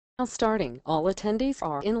Now starting, all attendees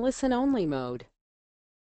are in listen-only mode.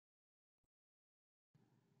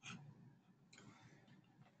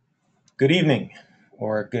 Good evening,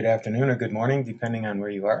 or good afternoon, or good morning, depending on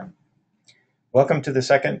where you are. Welcome to the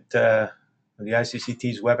second of the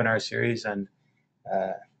ICCT's webinar series on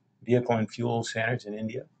vehicle and fuel standards in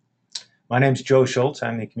India. My name is Joe Schultz.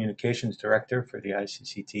 I'm the Communications Director for the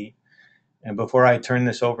ICCT. And before I turn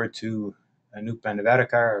this over to Anup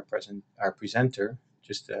Bandavadekar, our presenter,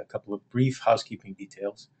 just a couple of brief housekeeping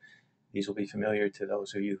details. These will be familiar to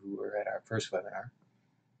those of you who were at our first webinar.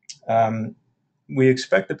 We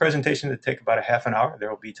expect the presentation to take about a half an hour. There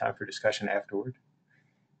will be time for discussion afterward.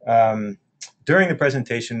 During the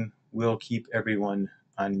presentation, we'll keep everyone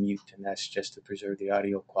on mute, and that's just to preserve the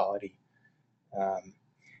audio quality.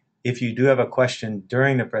 If you do have a question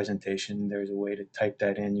during the presentation, there's a way to type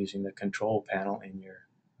that in using the control panel in your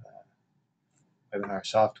webinar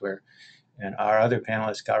software. And our other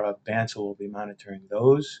panelist, Gaurav Bansal, will be monitoring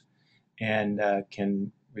those and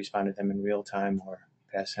can respond to them in real time or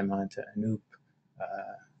pass them on to Anup,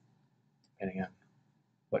 depending on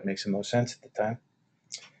what makes the most sense at the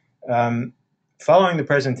time. Following the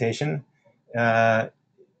presentation,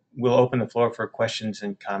 we'll open the floor for questions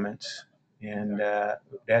and comments, and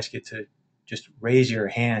we'd ask you to just raise your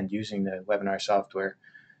hand using the webinar software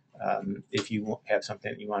if you have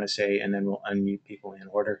something you want to say, and then we'll unmute people in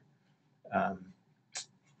order,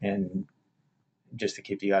 and just to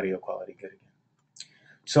keep the audio quality good again.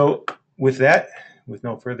 So with that, with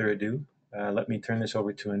no further ado, let me turn this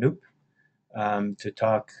over to Anup to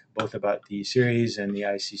talk both about the series and the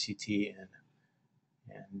ICCT,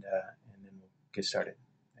 and then we'll get started.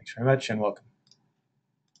 Thanks very much and welcome.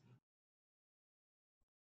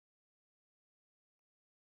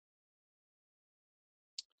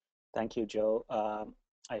 Thank you, Joe.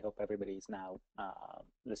 I hope everybody is now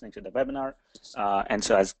listening to the webinar. And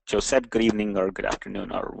so as Joe said, good evening or good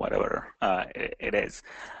afternoon or whatever it is.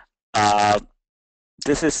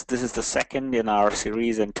 This is the second in our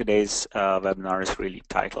series, and today's webinar is really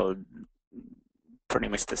titled pretty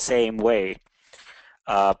much the same way.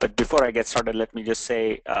 But before I get started, let me just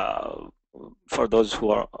say, for those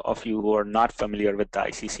of you who are not familiar with the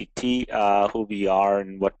ICCT, who we are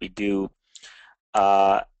and what we do,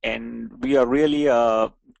 and we are really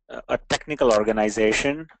a technical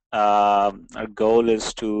organization. Our goal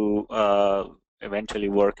is to eventually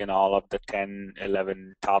work in all of the 10,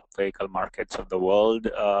 11 top vehicle markets of the world,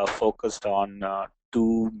 focused on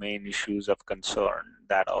two main issues of concern,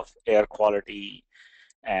 that of air quality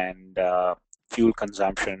and fuel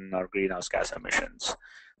consumption or greenhouse gas emissions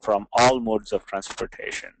from all modes of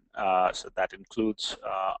transportation. So that includes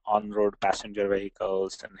on-road passenger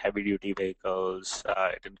vehicles and heavy-duty vehicles.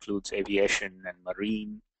 It includes aviation and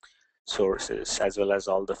marine sources, as well as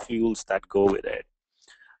all the fuels that go with it.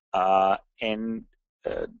 At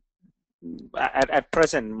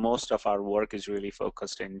present, most of our work is really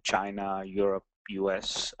focused in China, Europe,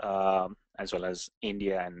 US, as well as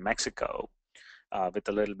India and Mexico, with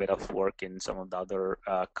a little bit of work in some of the other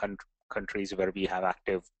countries where we have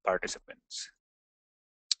active participants.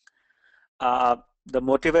 The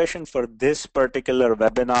motivation for this particular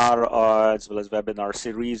webinar, as well as webinar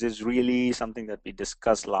series, is really something that we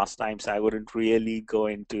discussed last time, so I wouldn't really go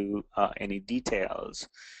into any details.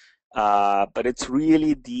 But it's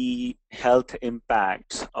really the health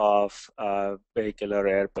impacts of vehicular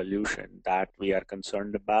air pollution that we are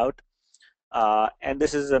concerned about. And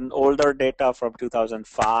this is an older data from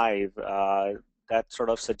 2005 that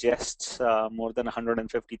sort of suggests more than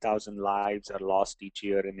 150,000 lives are lost each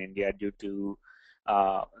year in India due to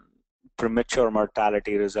premature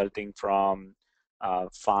mortality resulting from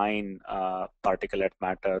fine particulate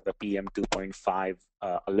matter, the PM2.5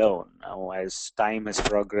 alone. Now, as time has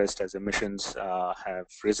progressed, as emissions have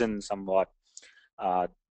risen somewhat, the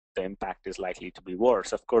impact is likely to be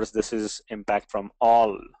worse. Of course, this is impact from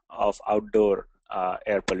all of outdoor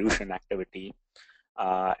air pollution activity.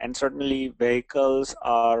 And certainly vehicles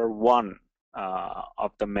are one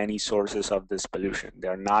of the many sources of this pollution. They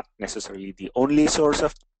are not necessarily the only source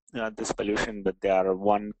of this pollution, but they are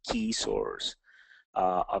one key source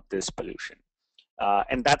of this pollution.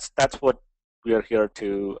 And that's what we are here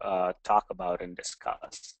to talk about and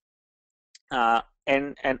discuss.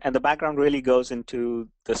 And the background really goes into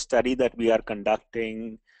the study that we are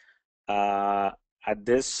conducting at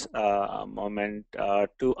this moment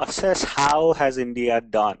to assess how has India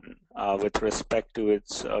done with respect to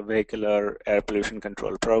its vehicular air pollution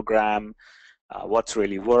control program, what's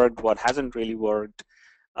really worked, what hasn't really worked,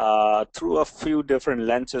 through a few different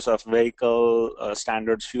lenses of vehicle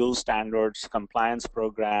standards, fuel standards, compliance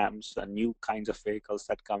programs, new kinds of vehicles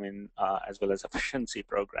that come in, as well as efficiency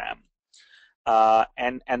program.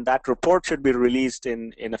 And that report should be released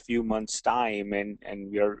in a few months' time,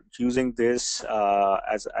 and we are using this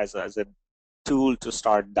as a tool to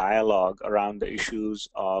start dialogue around the issues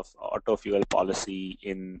of auto fuel policy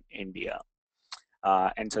in India.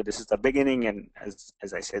 And so this is the beginning, and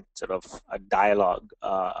as I said, sort of a dialogue.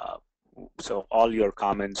 So all your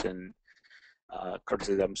comments and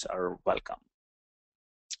criticisms are welcome.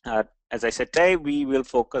 As I said, today we will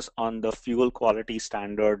focus on the fuel quality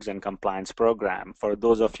standards and compliance program. For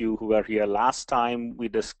those of you who were here last time, we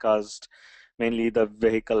discussed mainly the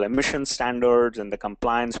vehicle emission standards and the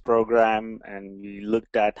compliance program, and we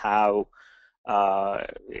looked at how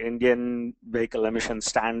Indian vehicle emission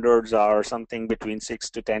standards are something between 6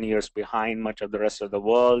 to 10 years behind much of the rest of the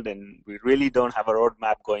world, and we really don't have a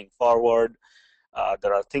roadmap going forward.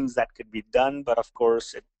 There are things that could be done, but of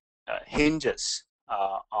course it hinges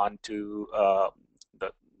onto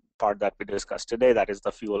the part that we discussed today, that is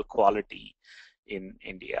the fuel quality in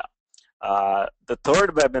India. The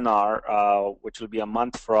third webinar, which will be a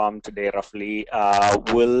month from today roughly,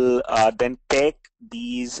 will then take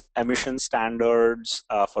these emission standards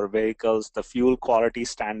for vehicles, the fuel quality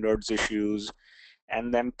standards issues,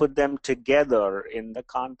 and then put them together in the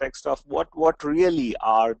context of what really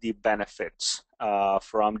are the benefits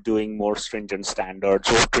from doing more stringent standards,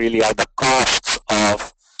 what really are the costs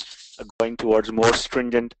of going towards more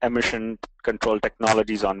stringent emission control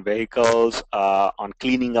technologies on vehicles, on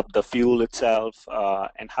cleaning up the fuel itself,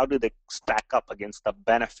 and how do they stack up against the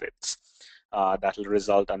benefits that will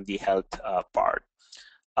result on the health part.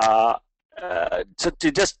 So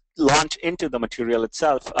to just launch into the material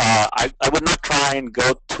itself, I would not try and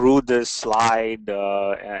go through this slide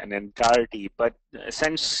in entirety, but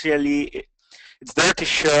essentially it's there to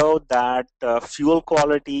show that fuel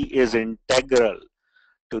quality is integral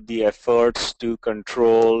to the efforts to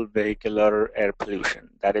control vehicular air pollution,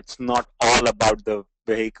 that it's not all about the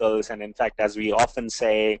vehicles. And in fact, as we often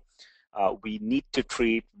say, we need to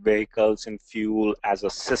treat vehicles and fuel as a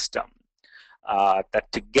system, that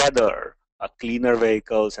together cleaner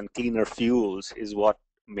vehicles and cleaner fuels is what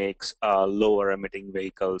makes lower emitting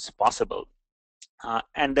vehicles possible.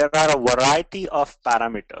 And there are a variety of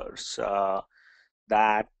parameters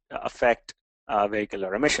that affect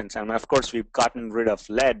vehicular emissions. And of course, we've gotten rid of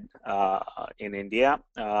lead in India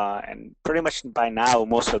and pretty much by now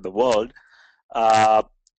most of the world.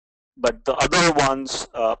 But the other ones,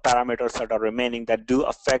 parameters that are remaining that do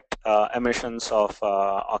affect emissions of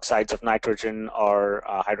oxides of nitrogen or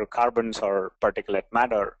hydrocarbons or particulate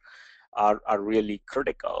matter are really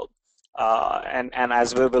critical. And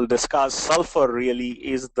as we will discuss, sulfur really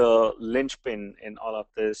is the linchpin in all of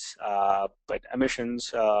this, but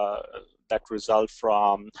emissions that result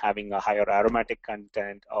from having a higher aromatic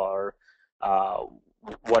content or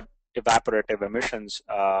what evaporative emissions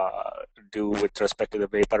do with respect to the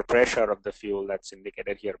vapor pressure of the fuel, that's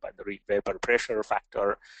indicated here by the vapor pressure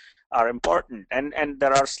factor, are important. And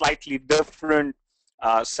there are slightly different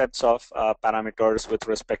sets of parameters with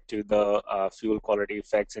respect to the fuel quality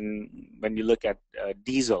effects. And when you look at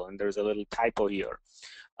diesel, and there's a little typo here.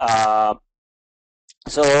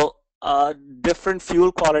 So different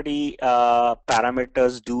fuel quality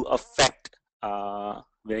parameters do affect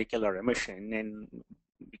vehicular emission, and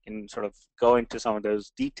we can sort of go into some of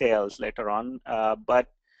those details later on. But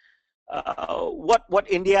what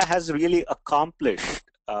India has really accomplished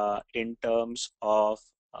in terms of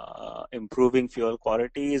improving fuel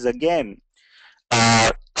quality is, again,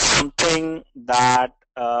 something that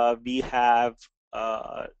we have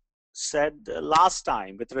said last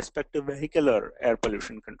time with respect to vehicular air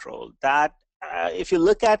pollution control, that if you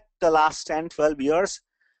look at the last 10, 12 years,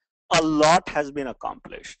 a lot has been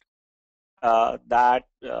accomplished.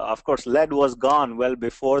 Of course, lead was gone well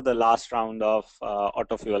before the last round of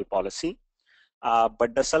auto fuel policy.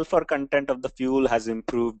 But the sulfur content of the fuel has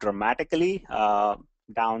improved dramatically,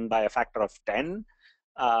 down by a factor of 10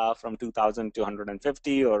 from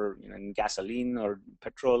 2,250, or in gasoline or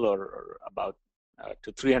petrol, or about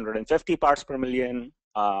to 350 parts per million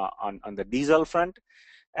on the diesel front.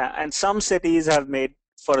 And some cities have made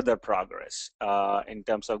further progress in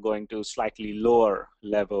terms of going to slightly lower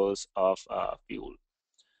levels of fuel.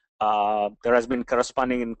 There has been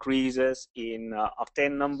corresponding increases in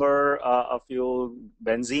octane number of fuel.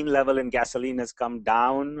 Benzene level in gasoline has come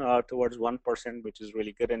down towards 1%, which is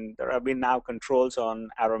really good. And there have been now controls on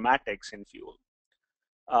aromatics in fuel.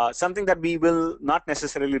 Something that we will not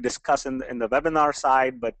necessarily discuss in the webinar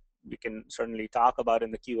side, but we can certainly talk about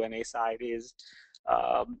in the Q&A side is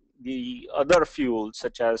the other fuels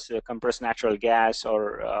such as compressed natural gas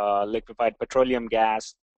or liquefied petroleum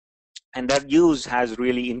gas, and their use has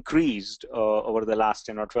really increased over the last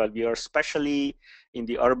 10 or 12 years, especially in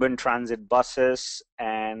the urban transit buses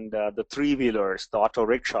and the three-wheelers, the auto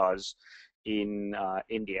rickshaws in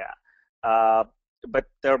India. But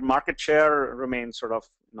their market share remains sort of,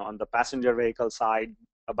 on the passenger vehicle side,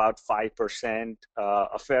 about 5%.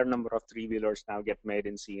 A fair number of three-wheelers now get made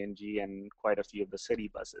in CNG and quite a few of the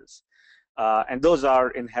city buses. And those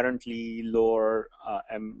are inherently lower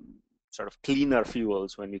sort of cleaner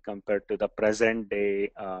fuels when we compare to the present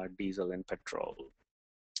day diesel and petrol.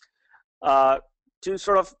 To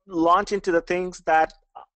sort of launch into the things that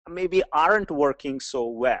maybe aren't working so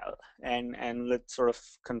well, and let's sort of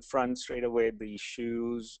confront straight away the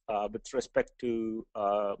issues with respect to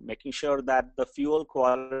making sure that the fuel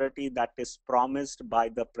quality that is promised by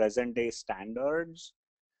the present day standards,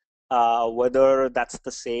 whether that's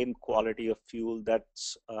the same quality of fuel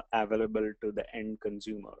that's available to the end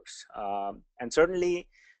consumers. And certainly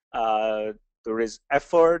there is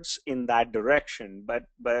efforts in that direction, but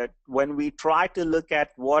when we try to look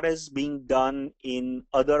at what is being done in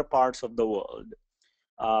other parts of the world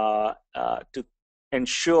to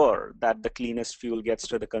ensure that the cleanest fuel gets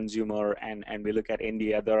to the consumer, and we look at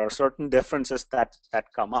India, there are certain differences that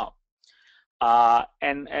come up.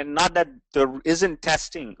 And not that there isn't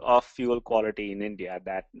testing of fuel quality in India,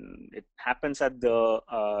 that it happens at the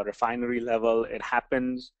refinery level, it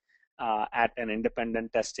happens at an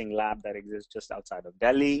independent testing lab that exists just outside of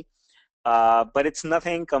Delhi. But it's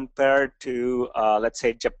nothing compared to, let's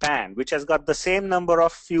say, Japan, which has got the same number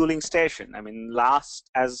of fueling stations. I mean,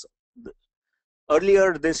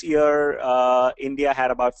 earlier this year, India had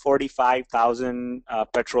about 45,000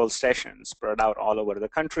 petrol stations spread out all over the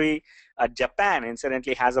country. Japan,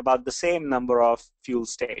 incidentally, has about the same number of fuel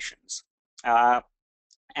stations.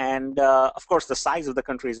 And of course, the size of the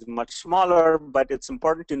country is much smaller, but it's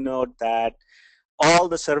important to note that all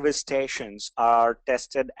the service stations are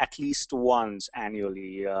tested at least once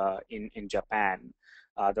annually in Japan.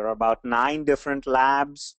 There are about 9 different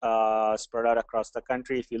labs spread out across the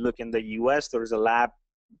country. If you look in the US, there is a lab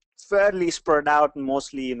fairly spread out,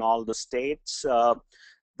 mostly in all the states,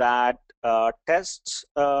 that tests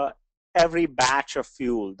every batch of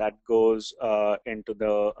fuel that goes into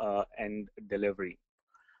the end delivery.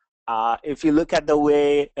 If you look at the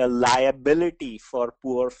way a liability for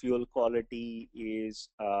poor fuel quality is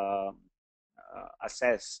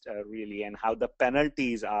assessed, really, and how the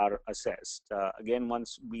penalties are assessed, again,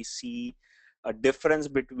 once we see a difference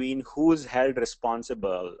between who's held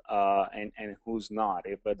responsible and who's not,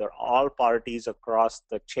 whether all parties across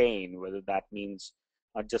the chain, whether that means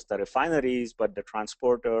not just the refineries, but the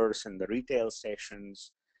transporters and the retail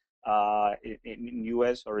stations, in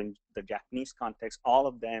US or in the Japanese context, all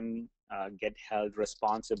of them get held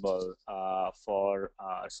responsible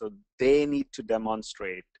so they need to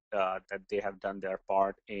demonstrate that they have done their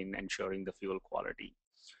part in ensuring the fuel quality.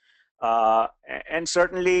 And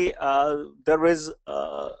certainly there is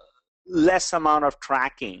less amount of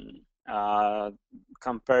tracking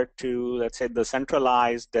compared to, let's say, the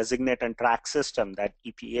centralized designate and track system that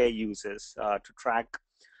EPA uses to track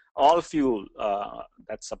all fuel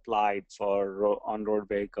that's supplied for on-road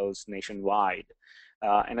vehicles nationwide.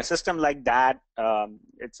 And a system like that,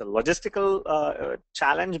 it's a logistical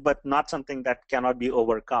challenge, but not something that cannot be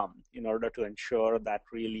overcome in order to ensure that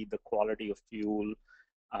really the quality of fuel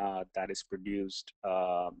that is produced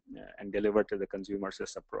and delivered to the consumers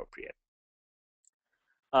is appropriate.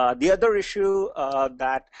 The other issue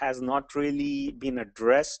that has not really been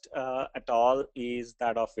addressed at all is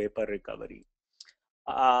that of vapor recovery.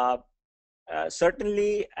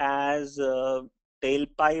 Certainly, as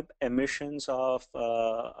tailpipe emissions of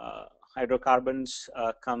hydrocarbons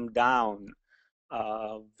come down,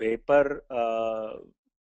 vapor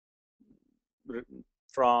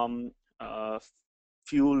from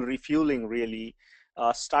fuel refueling really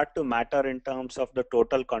start to matter in terms of the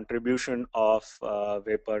total contribution of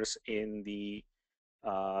vapors in the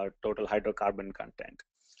total hydrocarbon content.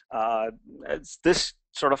 This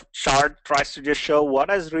sort of chart tries to just show what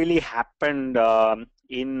has really happened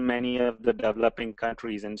in many of the developing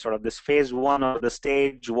countries, and sort of this phase 1 or the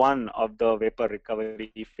stage 1 of the vapor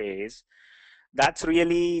recovery phase. That's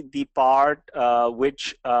really the part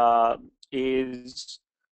which is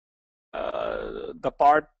the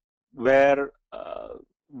part where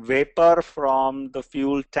vapor from the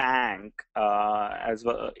fuel tank as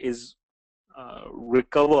well is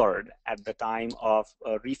recovered at the time of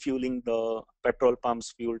refueling the petrol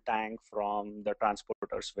pump's fuel tank from the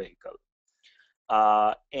transporter's vehicle.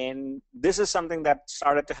 And this is something that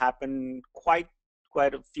started to happen quite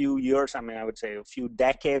a few years, I mean, I would say a few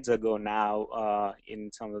decades ago now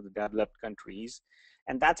in some of the developed countries.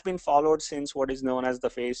 And that's been followed since what is known as the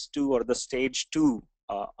phase 2 or the stage 2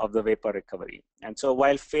 of the vapor recovery. And so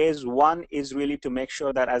while phase 1 is really to make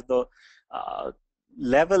sure that as the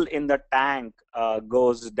level in the tank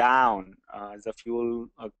goes down, as the fuel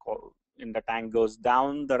in the tank goes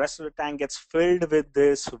down, the rest of the tank gets filled with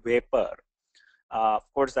this vapor. Of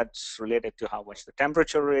course, that's related to how much the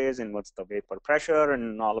temperature is and what's the vapor pressure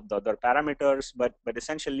and all of the other parameters. But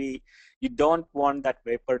essentially, you don't want that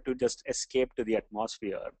vapor to just escape to the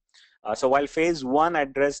atmosphere. So while phase 1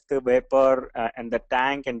 addressed the vapor and the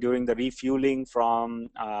tank, and during the refueling from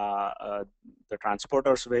the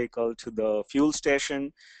transporter's vehicle to the fuel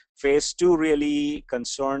station, phase 2 really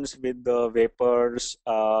concerns with the vapors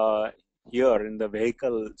here in the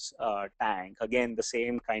vehicle's tank. Again, the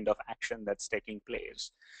same kind of action that's taking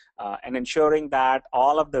place, and ensuring that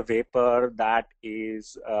all of the vapor that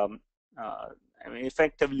is I mean,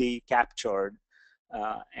 effectively captured,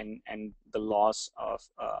 and the loss of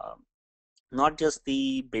not just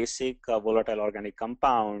the basic volatile organic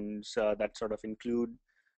compounds that sort of include,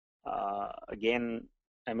 again,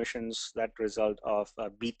 emissions that result of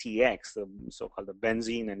BTX, the so-called the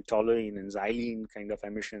benzene and toluene and xylene kind of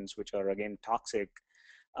emissions, which are again toxic,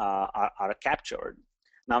 are captured.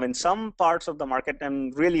 Now, in some parts of the market,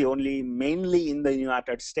 and really only mainly in the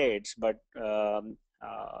United States, but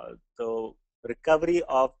the recovery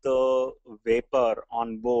of the vapor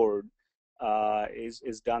on board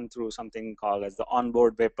is done through something called as the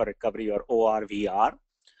onboard vapor recovery, or ORVR.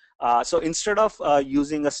 So instead of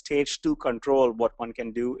using a stage 2 control, what one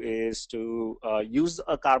can do is to use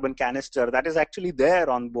a carbon canister that is actually there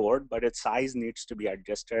on board, but its size needs to be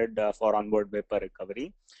adjusted for onboard vapor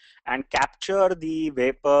recovery, and capture the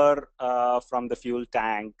vapor from the fuel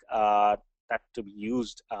tank that to be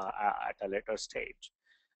used at a later stage.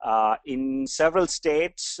 In several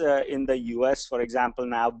states in the US, for example,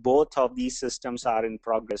 now both of these systems are in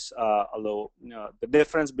progress, although the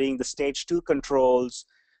difference being the stage 2 controls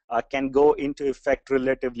can go into effect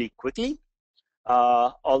relatively quickly,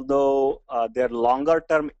 although their longer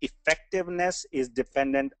term effectiveness is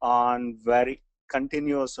dependent on very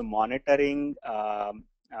continuous monitoring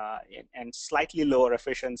and slightly lower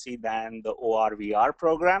efficiency than the ORVR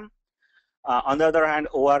program. On the other hand,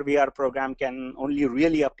 ORVR program can only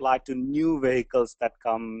really apply to new vehicles that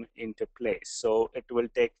come into place. So it will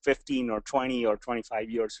take 15 or 20 or 25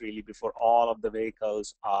 years really before all of the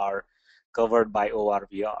vehicles are covered by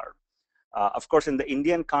ORVR. Of course, in the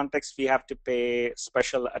Indian context, we have to pay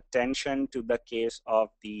special attention to the case of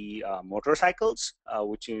the motorcycles,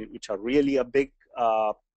 which are really a big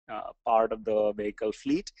part of the vehicle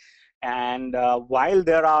fleet. And while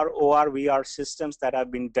there are ORVR systems that have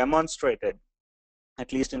been demonstrated,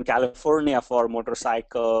 at least in California, for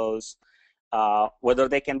motorcycles, whether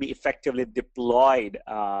they can be effectively deployed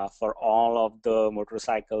for all of the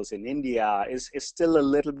motorcycles in India is still a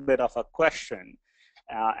little bit of a question.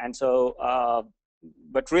 And so,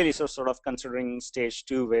 but really, so sort of considering stage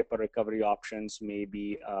 2 vapor recovery options may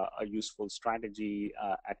be a useful strategy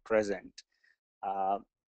at present.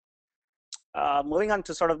 Moving on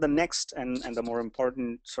to sort of the next and the more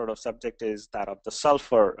important sort of subject is that of the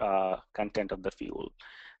sulfur content of the fuel.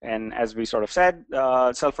 And as we sort of said,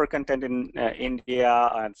 sulfur content in India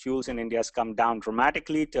and fuels in India has come down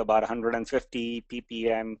dramatically to about 150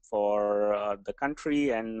 ppm for the country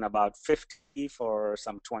and about 50 for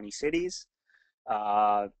some 20 cities.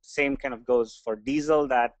 Same kind of goes for diesel,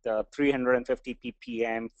 that 350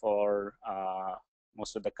 ppm for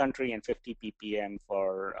most of the country and 50 ppm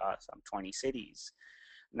for some 20 cities.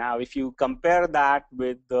 Now, if you compare that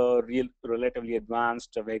with the relatively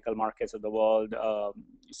advanced vehicle markets of the world,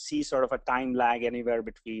 you see sort of a time lag anywhere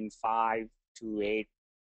between 5 to 8,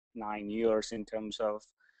 9 years in terms of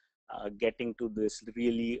getting to this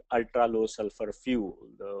really ultra low sulfur fuel,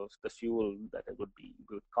 the fuel that we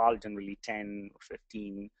would call generally 10 or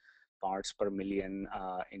 15 parts per million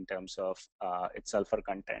in terms of its sulfur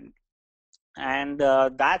content. And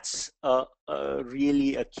that's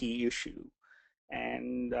really a key issue.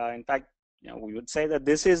 And in fact, we would say that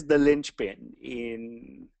this is the linchpin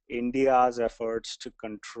in India's efforts to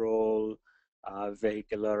control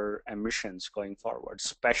vehicular emissions going forward,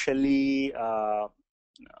 especially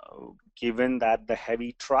given that the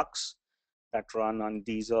heavy trucks that run on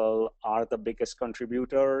diesel are the biggest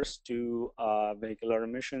contributors to vehicular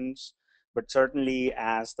emissions. But certainly,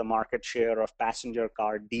 as the market share of passenger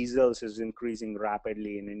car diesels is increasing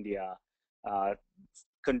rapidly in India,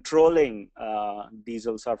 controlling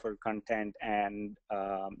diesel sulfur content and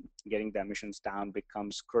getting the emissions down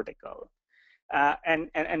becomes critical.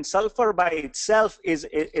 And sulfur by itself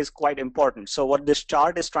is quite important. So what this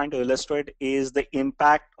chart is trying to illustrate is the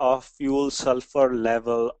impact of fuel sulfur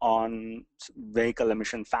level on vehicle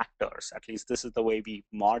emission factors. At least this is the way we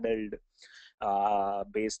modeled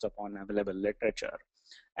based upon available literature.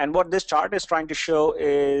 And what this chart is trying to show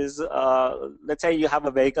is, let's say you have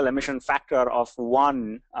a vehicle emission factor of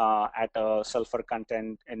 1 at a sulfur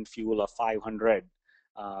content in fuel of 500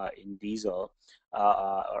 in diesel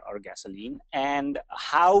or gasoline, and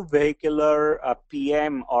how vehicular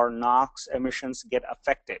PM or NOx emissions get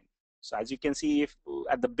affected. So as you can see, if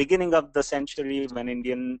at the beginning of the century, when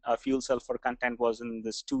Indian fuel sulfur content was in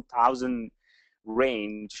this 2000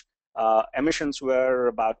 range, emissions were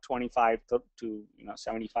about 25 to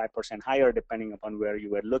 75% higher, depending upon where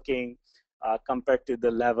you were looking, compared to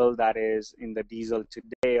the level that is in the diesel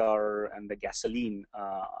today or in the gasoline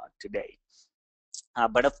today.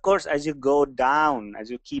 But of course, as you go down, as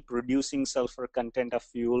you keep reducing sulfur content of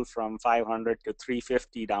fuel from 500 to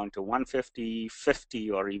 350 down to 150,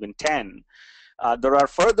 50, or even 10, there are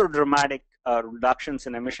further dramatic reductions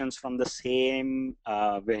in emissions from the same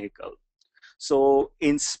vehicle. So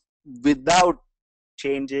without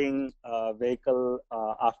changing vehicle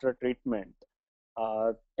after treatment,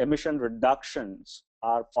 emission reductions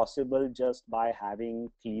are possible just by having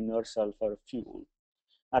cleaner sulfur fuel.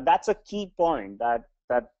 That's a key point, that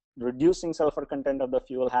reducing sulfur content of the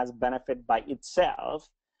fuel has benefit by itself,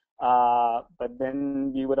 but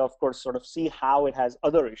then you would of course sort of see how it has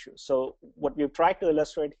other issues. So what we've tried to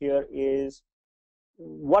illustrate here is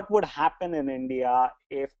what would happen in India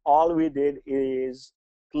if all we did is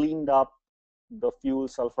cleaned up the fuel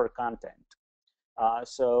sulfur content.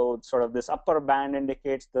 So sort of this upper band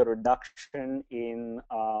indicates the reduction in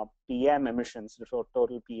PM emissions, so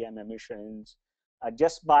total PM emissions,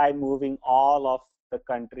 just by moving all of the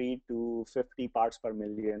country to 50 parts per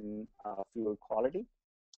million fuel quality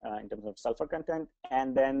in terms of sulfur content.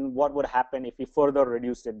 And then what would happen if we further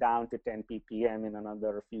reduced it down to 10 ppm in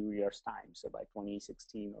another few years' time? So by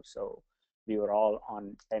 2016 or so, we were all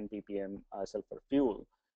on 10 ppm sulfur fuel.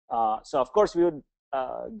 So of course, we would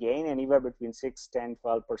gain anywhere between 6, 10,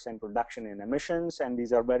 12% reduction in emissions, and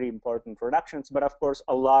these are very important reductions, but of course,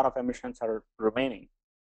 a lot of emissions are remaining.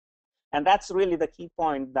 And that's really the key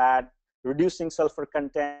point, that reducing sulfur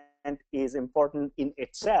content is important in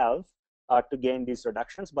itself to gain these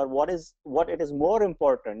reductions, but what it is more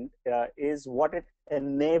important is what it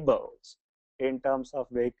enables in terms of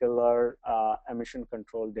vehicular emission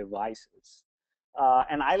control devices.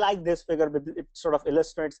 And I like this figure because it sort of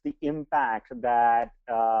illustrates the impact that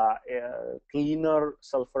cleaner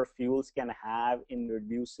sulfur fuels can have in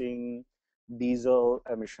reducing diesel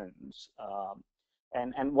emissions.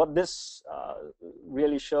 And what this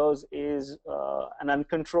really shows is an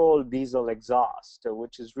uncontrolled diesel exhaust,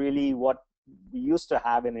 which is really what we used to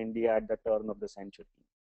have in India at the turn of the century.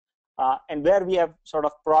 And where we have sort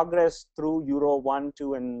of progressed through Euro 1,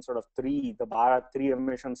 2, and sort of 3, the Bharat 3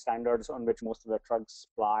 emission standards on which most of the trucks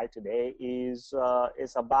fly today is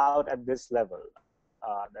about at this level,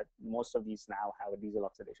 that most of these now have a diesel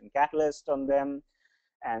oxidation catalyst on them.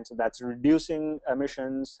 And so that's reducing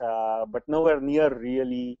emissions, but nowhere near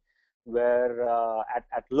really where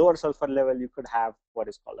at lower sulfur level you could have what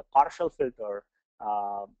is called a partial filter,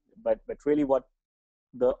 but really what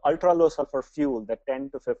the ultra low sulfur fuel, the 10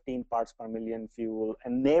 to 15 parts per million fuel,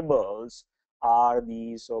 enables are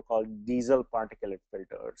these so-called diesel particulate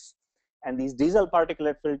filters. And these diesel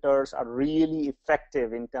particulate filters are really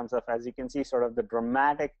effective in terms of, as you can see, sort of the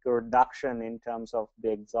dramatic reduction in terms of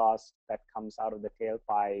the exhaust that comes out of the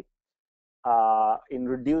tailpipe in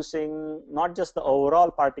reducing not just the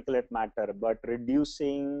overall particulate matter, but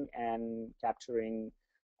reducing and capturing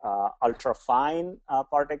ultra-fine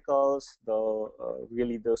particles,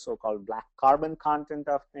 really the so-called black carbon content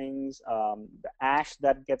of things, the ash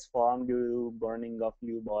that gets formed due to burning of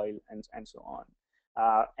lube oil, and so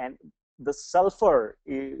on. And the sulfur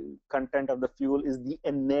content of the fuel is the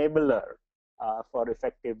enabler for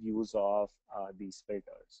effective use of these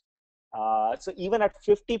filters. So even at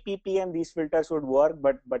 50 ppm, these filters would work,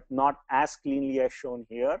 but not as cleanly as shown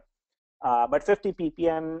here. But 50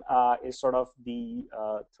 ppm is sort of the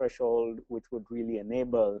threshold which would really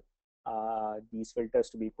enable these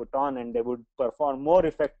filters to be put on, and they would perform more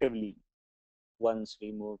effectively once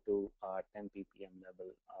we move to 10 ppm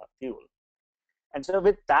level fuel. And so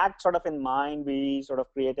with that sort of in mind, we sort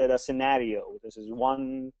of created a scenario. This is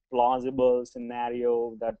one plausible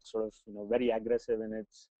scenario that's sort of very aggressive in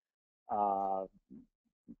its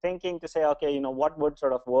thinking, to say, okay, what would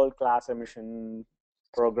sort of world-class emission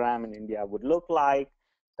program in India would look like.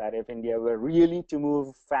 That if India were really to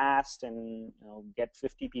move fast and get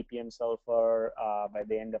 50 ppm sulfur by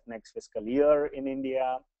the end of next fiscal year in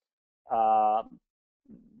India, uh,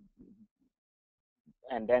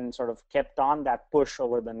 and then sort of kept on that push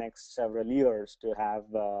over the next several years to have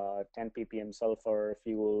 10 ppm sulfur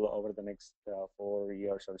fuel over the next 4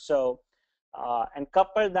 years or so, and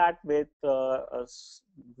couple that with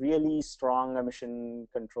really strong emission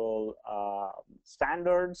control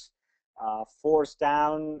standards, force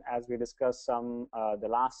down, as we discussed some the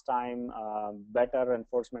last time, better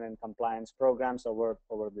enforcement and compliance programs over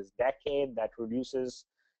this decade that reduces.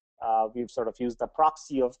 We've sort of used the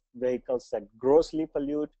proxy of vehicles that grossly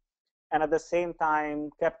pollute, and at the same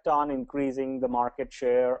time kept on increasing the market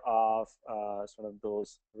share of sort of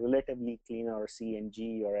those relatively cleaner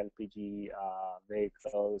CNG or LPG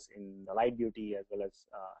vehicles in the light duty as well as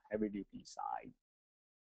heavy duty side.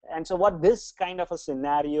 And so what this kind of a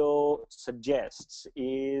scenario suggests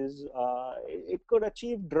is it could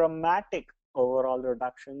achieve dramatic overall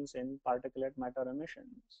reductions in particulate matter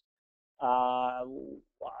emissions.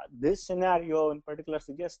 This scenario in particular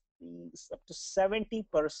suggests up to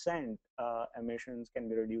 70% emissions can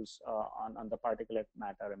be reduced on the particulate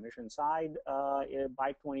matter emission side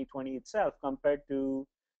by 2020 itself, compared to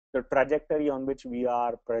the trajectory on which we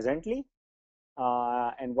are presently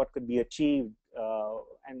and what could be achieved.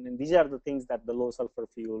 And these are the things that the low sulfur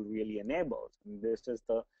fuel really enables. And this is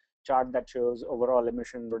the chart that shows overall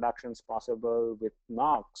emission reductions possible with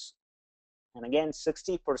NOx. And again,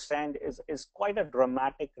 60% is quite a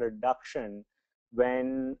dramatic reduction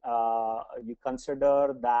when you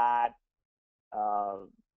consider that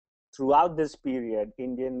throughout this period,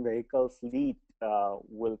 Indian vehicle fleet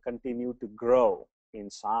will continue to grow in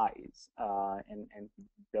size, and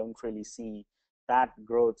don't really see that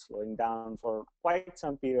growth slowing down for quite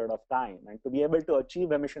some period of time. And to be able to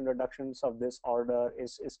achieve emission reductions of this order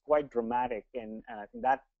is quite dramatic, and I think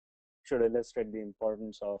that should illustrate the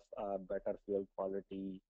importance of better fuel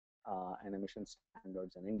quality and emission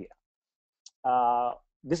standards in India.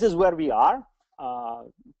 This is where we are.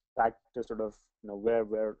 Back to sort of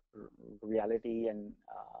where reality and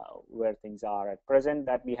where things are at present.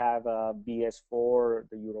 That we have BS4,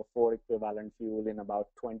 the Euro 4 equivalent fuel in about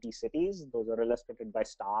 20 cities. Those are illustrated by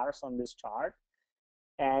stars on this chart.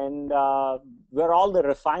 And where all the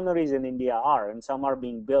refineries in India are, and some are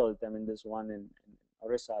being built. I mean, this one in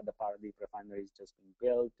Orissa, the Paradeep refinery is just being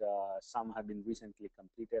built. Some have been recently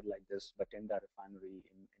completed, like this Bathinda refinery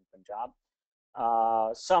in Punjab.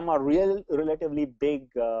 Some are relatively big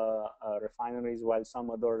refineries, while some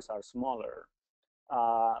others are smaller.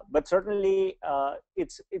 But certainly,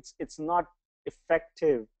 it's not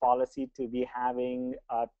effective policy to be having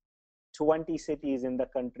 20 cities in the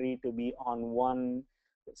country to be on one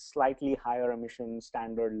slightly higher emission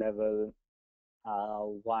standard level,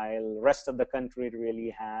 while rest of the country really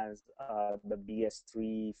has the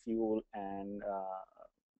BS3 fuel and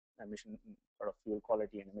emission sort of fuel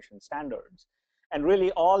quality and emission standards. And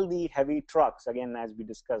really all the heavy trucks, again, as we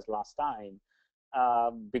discussed last time,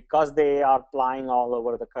 because they are plying all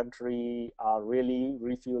over the country, are really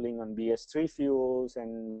refueling on BS3 fuels,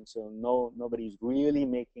 and so nobody's really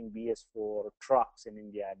making BS4 trucks in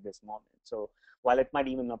India at this moment. So while it might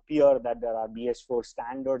even appear that there are BS4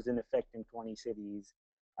 standards in effect in 20 cities,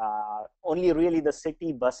 only really the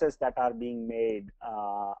city buses that are being made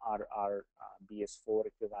are BS4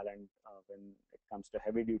 equivalent when it comes to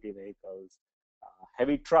heavy duty vehicles.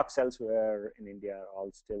 Heavy trucks elsewhere in India are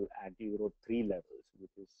all still at Euro 3 levels,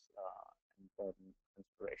 which is an important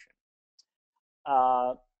consideration.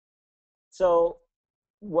 So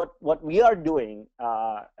what we are doing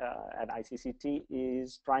at ICCT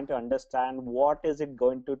is trying to understand what is it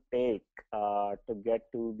going to take to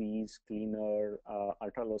get to these cleaner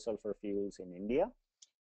ultra low sulfur fuels in India.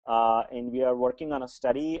 And we are working on a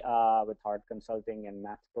study with Hart Consulting and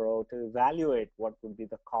MathPro to evaluate what would be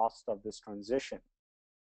the cost of this transition.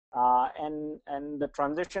 And the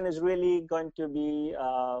transition is really going to be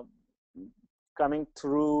coming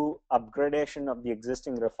through upgradation of the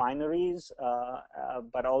existing refineries,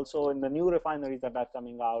 but also in the new refineries that are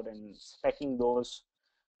coming out and speccing those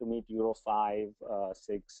to meet Euro 5,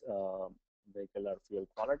 6 vehicular fuel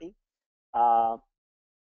quality.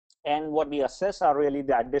 And what we assess are really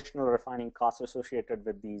the additional refining costs associated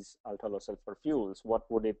with these ultra low sulfur fuels. What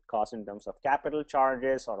would it cost in terms of capital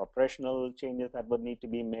charges or operational changes that would need to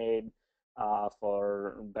be made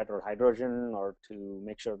for better hydrogen, or to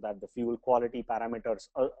make sure that the fuel quality parameters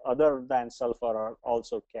other than sulfur are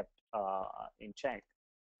also kept in check.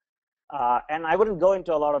 And I wouldn't go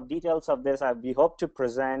into a lot of details of this. We hope to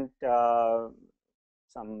present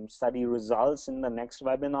some study results in the next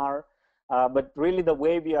webinar. But really the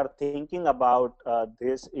way we are thinking about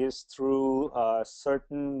this is through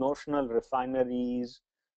certain notional refineries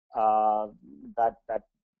that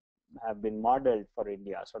have been modeled for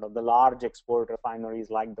India, sort of the large export refineries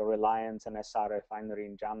like the Reliance and SR refinery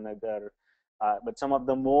in Jamnagar, but some of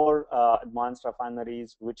the more advanced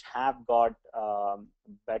refineries which have got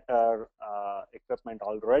better equipment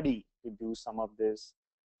already to do some of this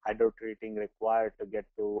hydrotreating required to get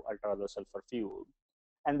to ultra low sulfur fuel.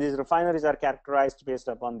 And these refineries are characterized based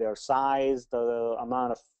upon their size, the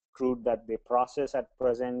amount of crude that they process at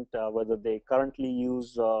present, whether they currently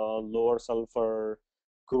use lower sulfur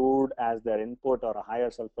crude as their input or a higher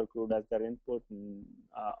sulfur crude as their input, and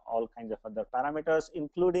all kinds of other parameters,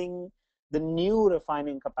 including the new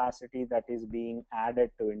refining capacity that is being added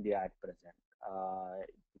to India at present.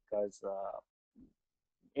 Because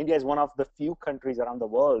India is one of the few countries around the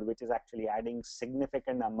world which is actually adding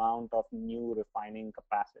significant amount of new refining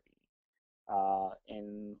capacity.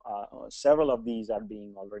 And several of these are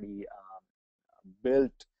being already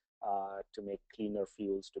built to make cleaner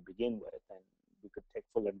fuels to begin with, and we could take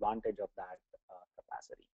full advantage of that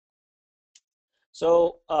capacity.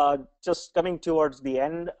 So just coming towards the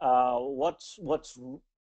end, what's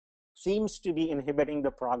seems to be inhibiting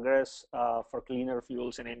the progress for cleaner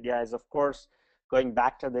fuels in India is, of course, going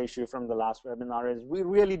back to the issue from the last webinar, is we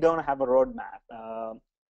really don't have a roadmap.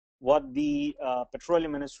 What the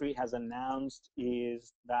Petroleum Ministry has announced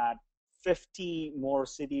is that 50 more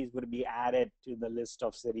cities would be added to the list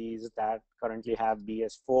of cities that currently have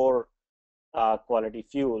BS4 quality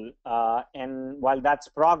fuel. And while that's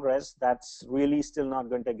progress, that's really still not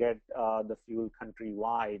going to get the fuel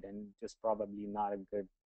countrywide, and just probably not a good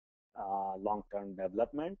long-term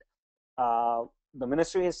development. The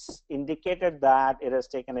ministry has indicated that it has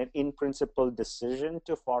taken an in-principle decision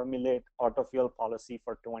to formulate auto fuel policy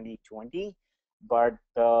for 2020, but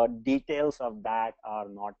the details of that are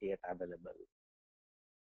not yet available.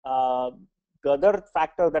 The other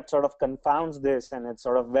factor that sort of confounds this, and it's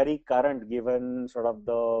sort of very current given sort of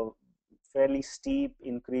the fairly steep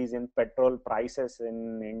increase in petrol prices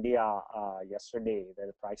in India yesterday, where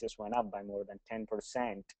the prices went up by more than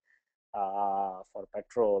 10%. For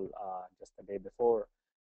petrol just the day before.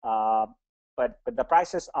 But the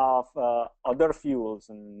prices of other fuels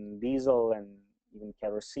and diesel and even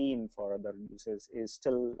kerosene for other uses is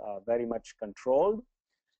still very much controlled.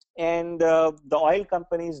 And the oil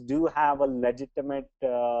companies do have a legitimate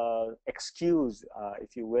excuse,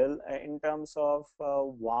 if you will, in terms of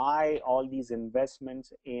why all these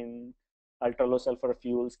investments in ultra low sulfur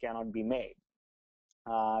fuels cannot be made.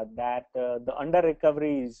 That the under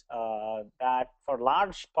recoveries that for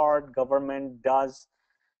large part government does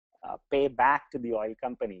pay back to the oil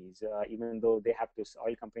companies, even though they have to,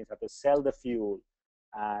 oil companies have to sell the fuel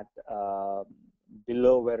at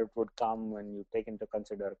below where it would come when you take into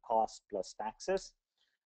consider cost plus taxes.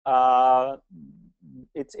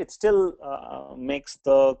 It still makes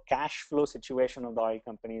the cash flow situation of the oil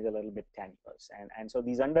companies a little bit tenuous, and so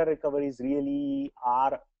these under recoveries really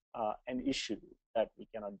are an issue that we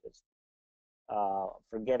cannot just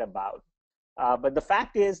forget about. But the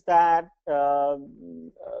fact is that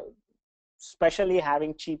especially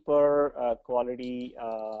having cheaper quality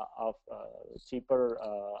of cheaper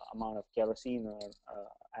amount of kerosene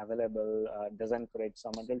available does encourage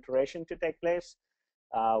some adulteration to take place,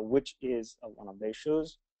 which is one of the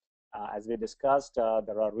issues. As we discussed,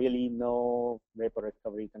 there are really no vapor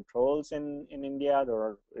recovery controls in India.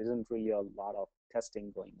 There isn't really a lot of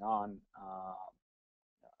testing going on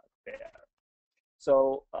there.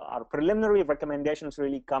 So our preliminary recommendations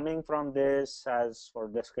really coming from this, as for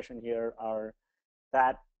discussion here, are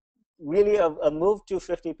that really a move to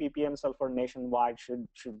 50 ppm sulfur nationwide should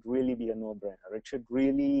really be a no-brainer. It should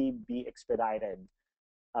really be expedited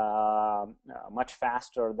much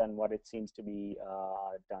faster than what it seems to be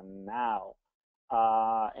done now.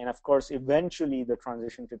 And of course, eventually the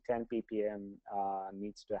transition to 10 ppm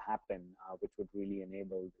needs to happen, which would really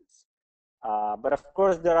enable this. But of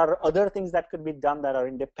course, there are other things that could be done that are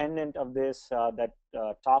independent of this, that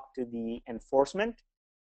talk to the enforcement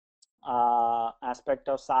aspect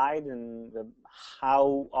of side, and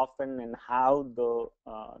how often and how the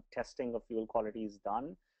testing of fuel quality is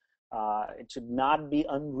done. It should not be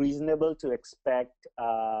unreasonable to expect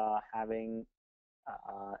having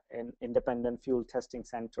independent fuel testing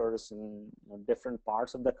centers in different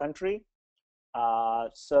parts of the country.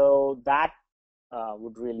 So that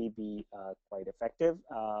would really be quite effective.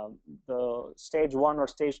 The stage 1 or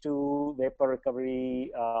stage 2 vapor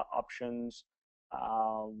recovery options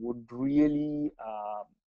would really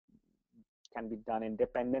can be done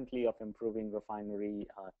independently of improving refinery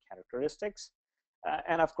characteristics.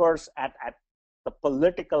 And of course, at the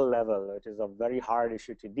political level, it is a very hard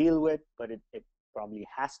issue to deal with, but it probably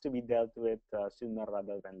has to be dealt with sooner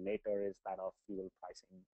rather than later, is that of fuel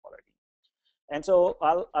pricing quality. And so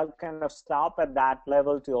I'll kind of stop at that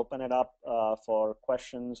level to open it up for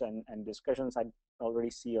questions and discussions. I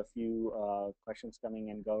already see a few questions coming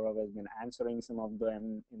in. Gaurav has been answering some of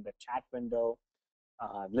them in the chat window.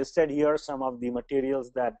 Listed here some of the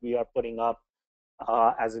materials that we are putting up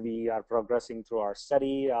as we are progressing through our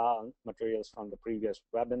study, materials from the previous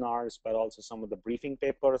webinars, but also some of the briefing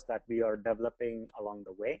papers that we are developing along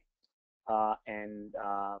the way.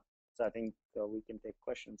 So I think we can take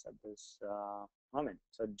questions at this moment.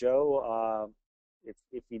 So Joe,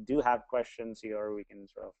 if we do have questions here, we can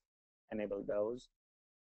sort of enable those.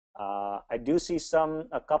 I do see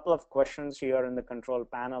a couple of questions here in the control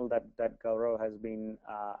panel that Gaurav has been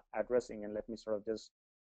addressing, and let me sort of just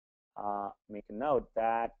make a note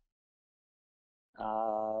that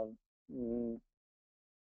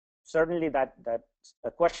certainly that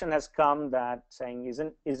a question has come that saying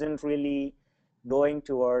isn't really going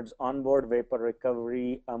towards onboard vapor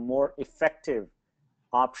recovery a more effective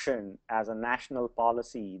option as a national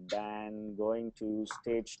policy than going to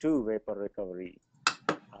stage 2 vapor recovery,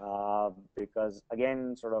 because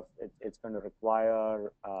again, sort of it's going to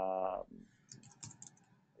require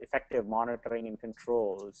effective monitoring and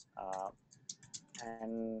controls,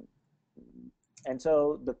 and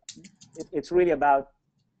so it's really about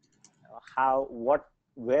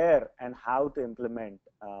where and how to implement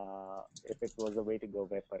if it was a way to go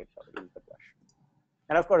vapor recovery is the question.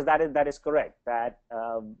 And of course, that is correct, that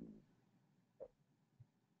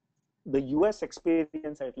the US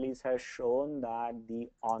experience at least has shown that the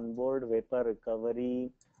onboard vapor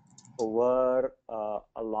recovery over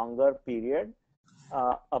a longer period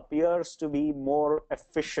appears to be more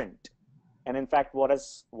efficient. And in fact, what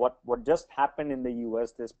just happened in the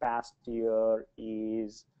US this past year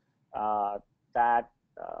is that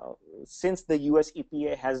since the US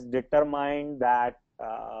EPA has determined that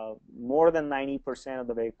more than 90% of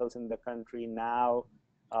the vehicles in the country now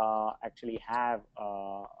actually have,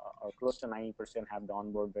 or close to 90% have the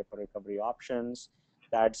onboard vapor recovery options,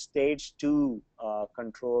 that stage 2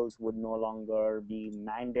 controls would no longer be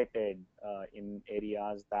mandated in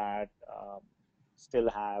areas that still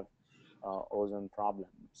have ozone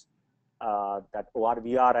problems. That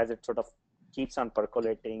ORVR, as it sort of keeps on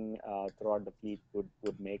percolating throughout the fleet,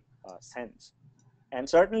 would make sense. And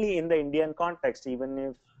certainly in the Indian context, even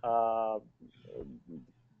if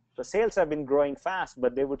the sales have been growing fast,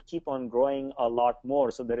 but they would keep on growing a lot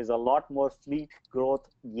more. So there is a lot more fleet growth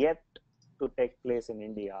yet to take place in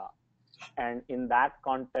India. And in that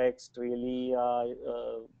context, really,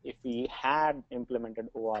 if we had implemented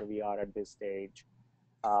ORVR at this stage,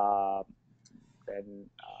 then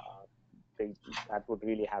that would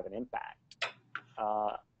really have an impact.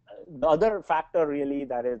 The other factor really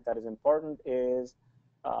that is important is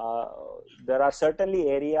there are certainly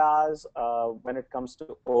areas when it comes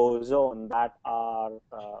to ozone that are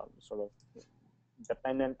sort of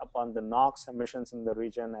dependent upon the NOx emissions in the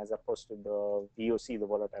region as opposed to the VOC, the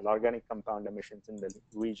volatile organic compound emissions in the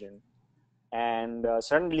region. And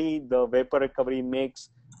certainly the vapor recovery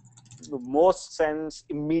makes the most sense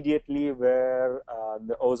immediately where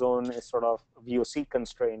the ozone is sort of VOC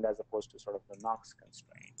constrained as opposed to sort of the NOx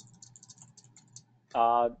constrained.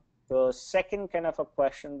 The second kind of a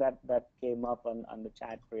question that came up on the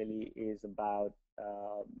chat really is about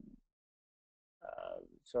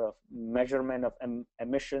sort of measurement of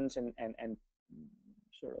emissions and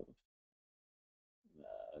sort of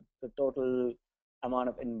the total amount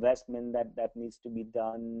of investment that needs to be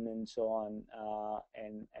done and so on,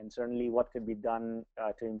 and certainly what could be done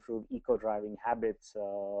to improve eco-driving habits,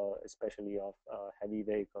 especially of heavy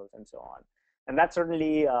vehicles and so on. And that's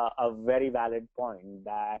certainly a very valid point,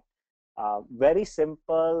 that very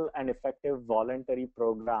simple and effective voluntary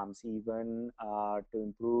programs, even to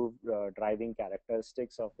improve driving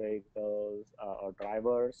characteristics of vehicles or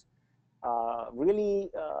drivers,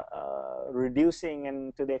 really reducing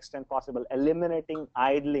and to the extent possible eliminating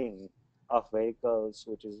idling of vehicles,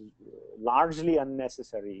 which is largely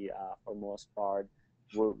unnecessary for most part,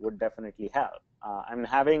 would definitely help. And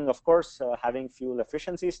having, of course, having fuel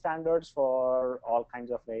efficiency standards for all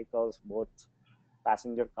kinds of vehicles, both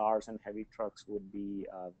passenger cars and heavy trucks, would be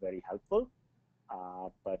very helpful,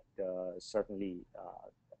 but certainly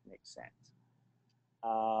that makes sense.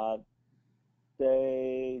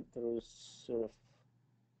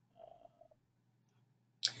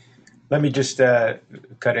 Let me just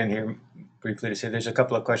cut in here briefly to say there's a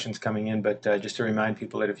couple of questions coming in, but just to remind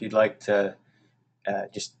people that if you'd like to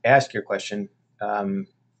just ask your question,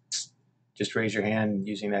 just raise your hand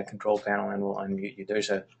using that control panel and we'll unmute you. There's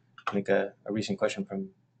I think a recent question from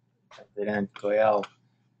Vedant Goyal,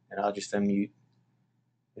 and I'll just unmute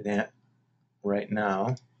Vedant right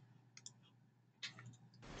now.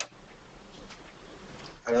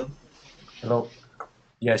 Hello? Hello.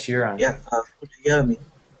 Yes, you're on. Yeah, could you hear me?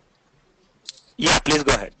 Yeah, please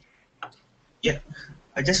go ahead. Yeah,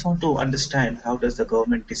 I just want to understand how does the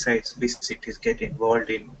government decide which cities get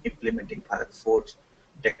involved in implementing Bharat 4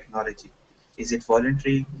 technology? Is it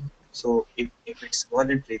voluntary? So if it's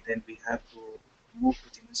voluntary, then we have to move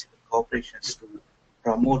to the municipal corporations to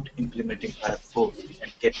promote implementing Bharat 4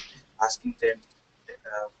 and get asking them,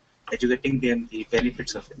 educating them the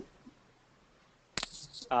benefits of it.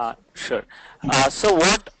 Sure. So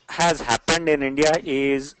what has happened in India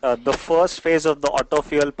is the first phase of the auto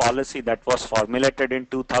fuel policy that was formulated in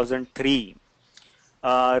 2003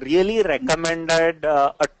 really recommended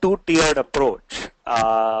a two-tiered approach.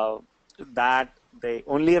 That they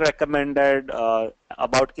only recommended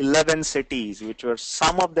about 11 cities, which were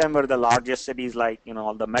some of them were the largest cities, like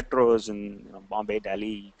all the metros in Bombay,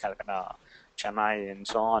 Delhi, Calcutta, Chennai, and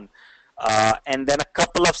so on. And then a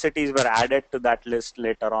couple of cities were added to that list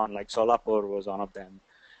later on, like Solapur was one of them,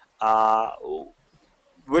 uh,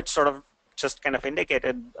 which sort of just kind of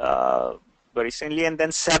indicated very recently. And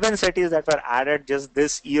then 7 cities that were added just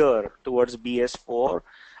this year towards BS4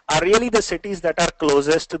 are really the cities that are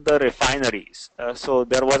closest to the refineries. So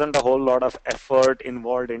there wasn't a whole lot of effort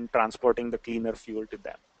involved in transporting the cleaner fuel to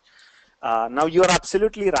them. Now you're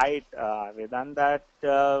absolutely right, Vedant, that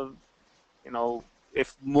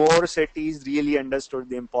if more cities really understood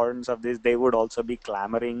the importance of this, they would also be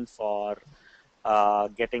clamoring for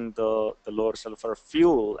getting the lower sulfur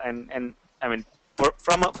fuel. And I mean,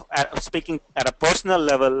 speaking at a personal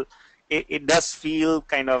level, it does feel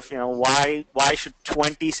kind of, why should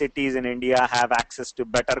 20 cities in India have access to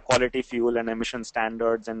better quality fuel and emission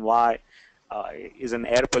standards, and why is an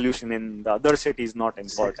air pollution in the other cities not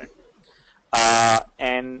important?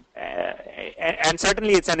 And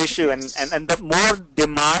certainly it's an issue, and the more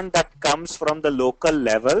demand that comes from the local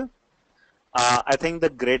level, I think the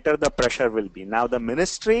greater the pressure will be. Now the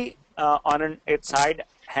ministry on its side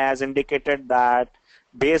has indicated that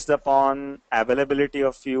based upon availability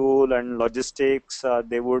of fuel and logistics,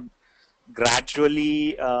 they would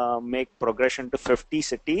gradually make progression to 50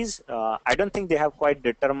 cities. I don't think they have quite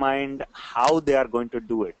determined how they are going to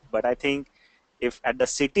do it, but I think if at the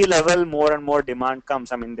city level more and more demand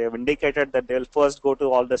comes, I mean, they've indicated that they'll first go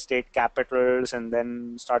to all the state capitals and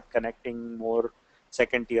then start connecting more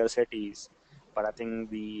second tier cities. But I think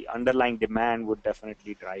the underlying demand would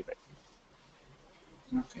definitely drive it.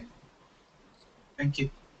 Okay. Thank you.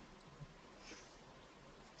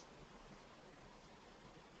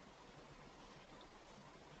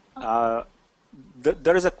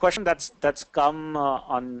 There is a question that's come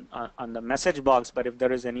on the message box, but if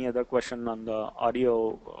there is any other question on the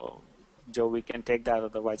audio, Joe, we can take that.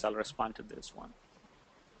 Otherwise, I'll respond to this one.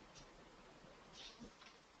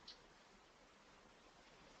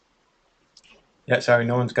 Yeah, sorry,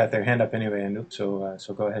 no one's got their hand up anyway, Anup.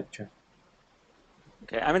 So go ahead, Chair.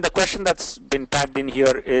 Okay, I mean, the question that's been tagged in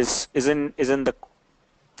here isn't the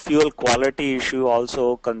fuel quality issue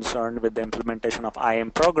also concerned with the implementation of IM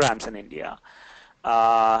programs in India?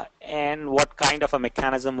 And what kind of a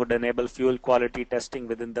mechanism would enable fuel quality testing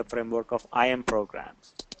within the framework of IM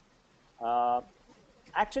programs?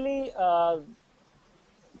 Actually,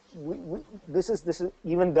 this is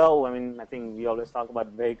even though, I mean, I think we always talk about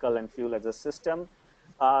vehicle and fuel as a system,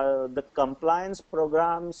 the compliance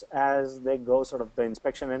programs, as they go, sort of the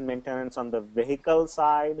inspection and maintenance on the vehicle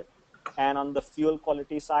side and on the fuel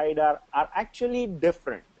quality side are actually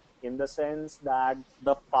different, in the sense that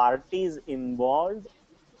the parties involved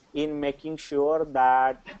in making sure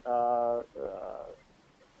that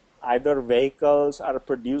either vehicles are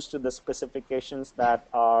produced to the specifications that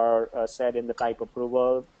are set in the type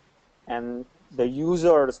approval, and the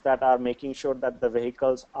users that are making sure that the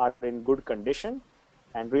vehicles are in good condition.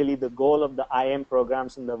 And really the goal of the IM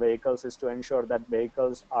programs in the vehicles is to ensure that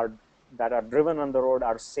vehicles that are driven on the road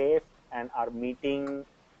are safe and are meeting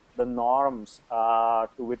the norms to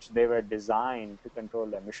which they were designed to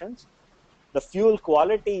control emissions. The fuel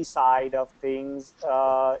quality side of things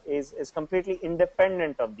is completely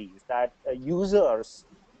independent of these, that users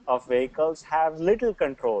of vehicles have little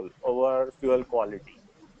control over fuel quality,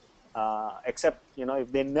 except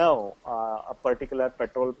if they know a particular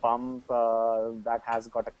petrol pump that has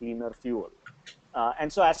got a cleaner fuel.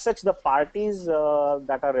 And so as such, the parties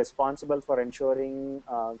that are responsible for ensuring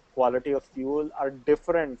quality of fuel are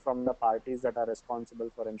different from the parties that are responsible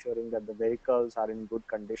for ensuring that the vehicles are in good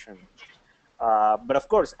condition. But of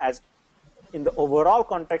course, as in the overall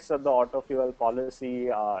context of the auto fuel policy,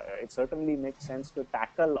 it certainly makes sense to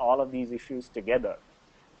tackle all of these issues together.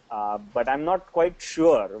 But I'm not quite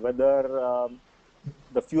sure whether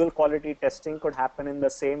the fuel quality testing could happen in the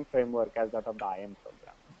same framework as that of the IM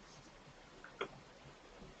program.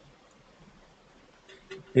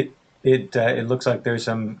 It looks like there's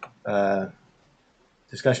some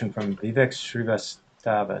discussion from Vivek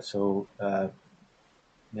Srivastava, so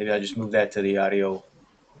maybe I just move that to the audio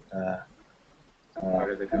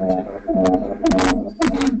part of the conversation.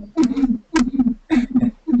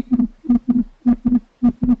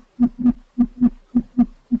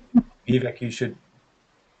 Vivek,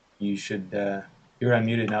 you're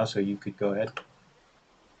unmuted now, so you could go ahead.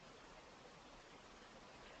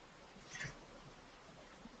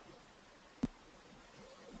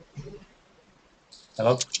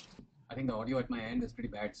 Hello? I think the audio at my end is pretty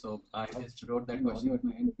bad, so I just wrote that question.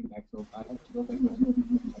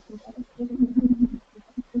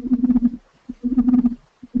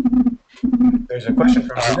 There's a question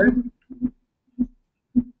from Vivek.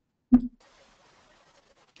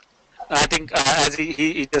 I think as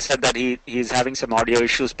he just said that he's having some audio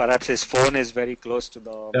issues. Perhaps his phone is very close to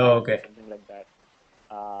the mic okay. or something like that.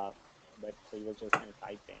 But so he was just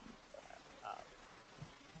typing.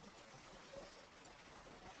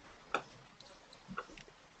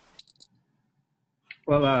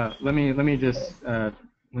 Well, let me just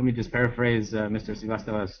paraphrase Mr.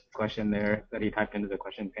 Srivastava's question there that he typed into the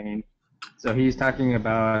question pane. So he's talking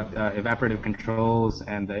about evaporative controls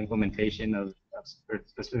and the implementation of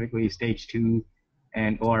specifically stage 2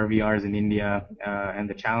 and ORVRs in India and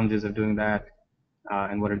the challenges of doing that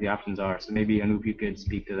and what are the options are. So maybe Anup, you could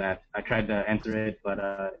speak to that. I tried to answer it, but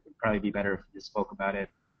it'd probably be better if you just spoke about it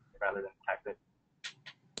rather than type it.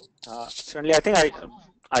 Certainly, I think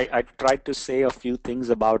I tried to say a few things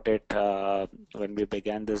about it when we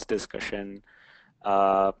began this discussion.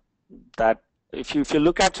 That if you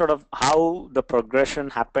look at sort of how the progression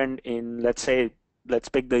happened in, let's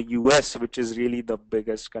pick the US, which is really the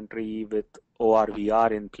biggest country with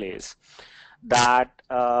ORVR in place, that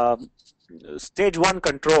stage 1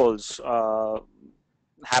 controls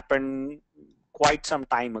happened quite some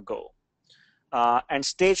time ago. And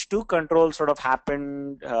stage 2 control sort of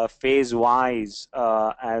happened phase-wise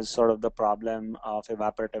as sort of the problem of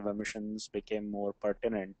evaporative emissions became more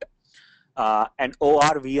pertinent. And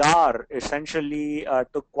ORVR essentially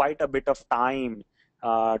took quite a bit of time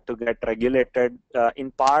to get regulated,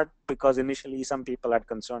 in part because initially some people had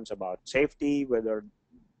concerns about safety, whether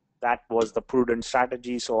that was the prudent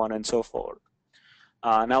strategy, so on and so forth.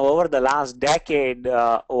 Now, over the last decade,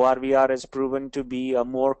 ORVR has proven to be a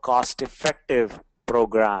more cost-effective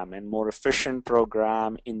program and more efficient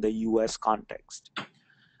program in the US context.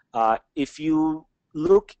 If you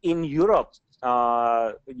look in Europe,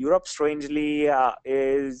 Europe strangely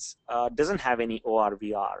doesn't have any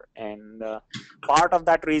ORVR, and part of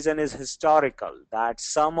that reason is historical, that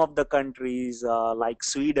some of the countries like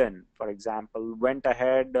Sweden, for example, went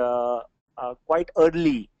ahead quite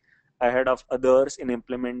early ahead of others in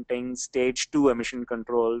implementing stage 2 emission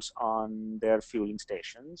controls on their fueling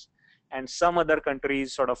stations. And some other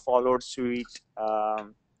countries sort of followed suit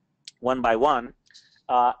one by one.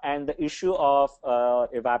 And the issue of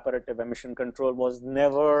evaporative emission control was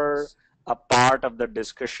never a part of the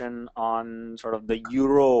discussion on sort of the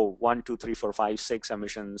Euro 1, 2, 3, 4, 5, 6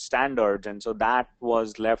 emission standards. And so that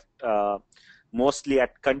was left mostly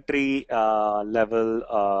at country level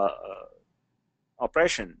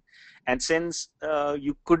operation. And since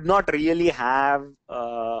you could not really have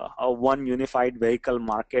a one unified vehicle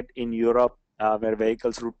market in Europe where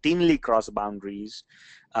vehicles routinely cross boundaries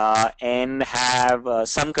and have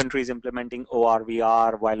some countries implementing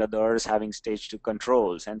ORVR while others having stage 2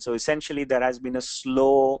 controls. And so essentially there has been a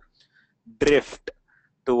slow drift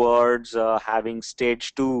towards having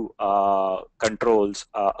stage 2 controls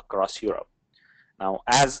across Europe. Now,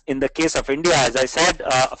 as in the case of India, as I said,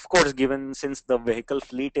 of course, given since the vehicle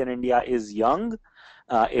fleet in India is young,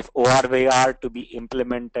 if ORVR to be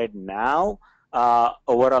implemented now,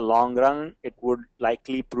 over a long run, it would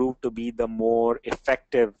likely prove to be the more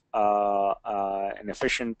effective and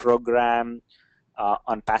efficient program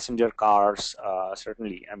on passenger cars,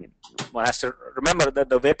 certainly. I mean, one has to remember that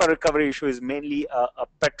the vapor recovery issue is mainly a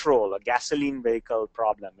gasoline vehicle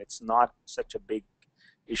problem. It's not such a big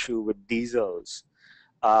issue with diesels.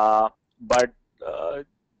 But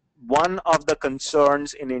one of the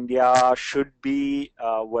concerns in India should be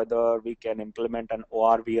whether we can implement an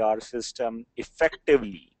ORVR system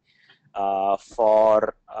effectively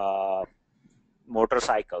for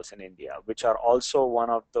motorcycles in India, which are also one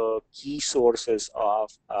of the key sources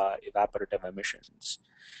of evaporative emissions.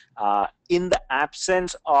 In the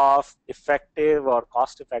absence of effective or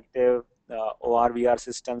cost-effective ORVR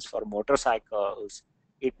systems for motorcycles,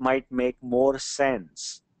 it might make more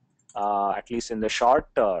sense, at least in the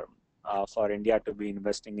short term, for India to be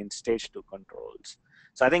investing in stage 2 controls.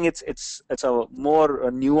 So I think it's a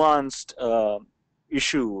more nuanced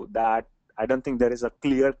issue that I don't think there is a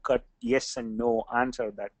clear-cut yes and no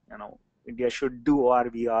answer that India should do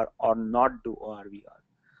ORVR or not do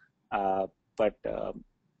ORVR. But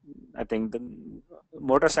I think the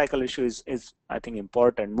motorcycle issue is I think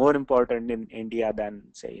important, more important in India than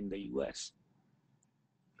say in the US.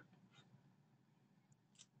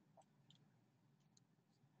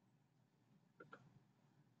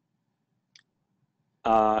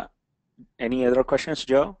 Any other questions,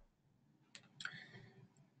 Joe?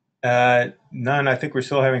 None. I think we're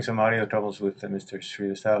still having some audio troubles with Mr.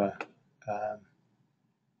 Srivastava.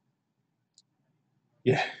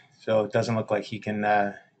 Yeah, so it doesn't look like he can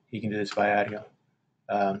do this by audio.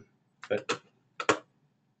 But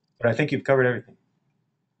I think you've covered everything.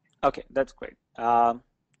 Okay, that's great. Well,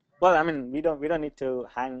 I mean, we don't need to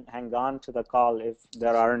hang on to the call if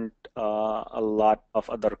there aren't a lot of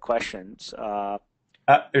other questions.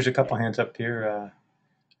 There's a couple hands up here.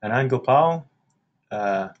 Anand Gopal,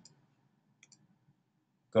 go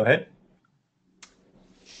ahead.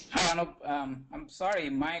 Hi, Anup. I'm sorry,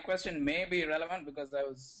 my question may be relevant because I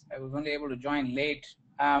was only able to join late.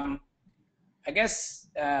 I guess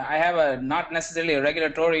I have a not necessarily a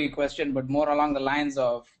regulatory question, but more along the lines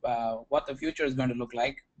of what the future is going to look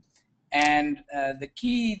like. And the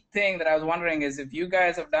key thing that I was wondering is if you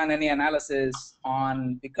guys have done any analysis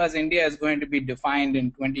on, because India is going to be defined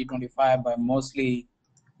in 2025 by mostly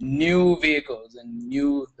new vehicles and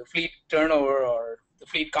the fleet turnover or the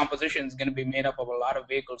fleet composition is going to be made up of a lot of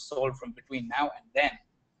vehicles sold from between now and then.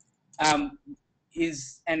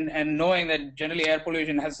 And knowing that generally air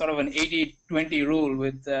pollution has sort of an 80-20 rule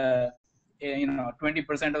with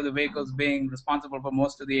 20% of the vehicles being responsible for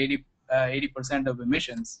most of the 80% of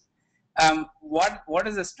emissions. What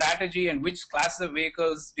is the strategy and which classes of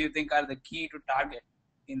vehicles do you think are the key to target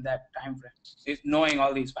in that time frame, knowing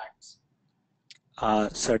all these facts?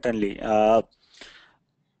 Certainly.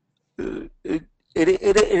 It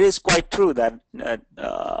is quite true that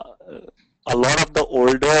a lot of the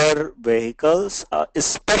older vehicles,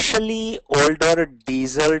 especially older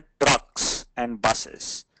diesel trucks and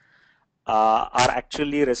buses, are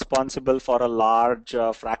actually responsible for a large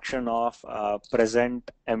fraction of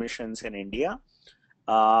present emissions in India,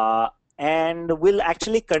 and will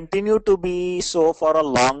actually continue to be so for a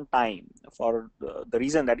long time, for the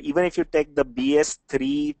reason that even if you take the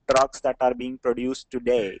BS3 trucks that are being produced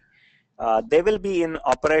today, they will be in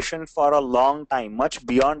operation for a long time, much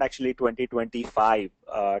beyond actually 2025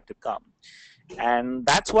 to come. And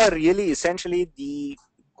that's why really essentially the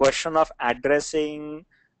question of addressing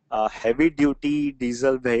heavy duty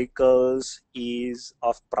diesel vehicles is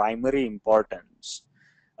of primary importance.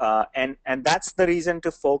 And that's the reason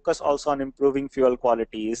to focus also on improving fuel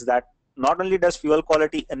quality, is that not only does fuel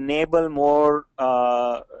quality enable more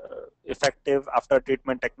effective after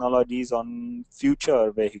treatment technologies on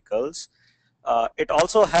future vehicles, it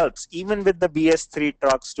also helps even with the BS3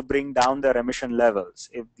 trucks to bring down their emission levels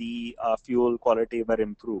if the fuel quality were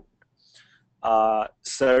improved.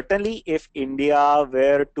 Certainly if India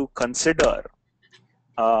were to consider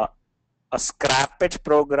a scrappage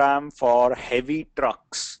program for heavy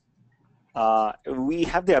trucks, we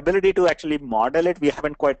have the ability to actually model it. We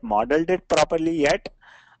haven't quite modeled it properly yet,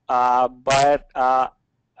 but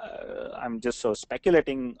I'm just so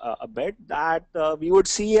speculating a bit that we would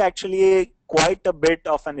see actually quite a bit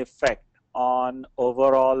of an effect on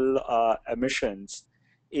overall emissions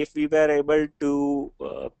if we were able to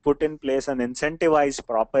put in place and incentivize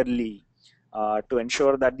properly to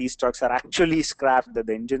ensure that these trucks are actually scrapped, that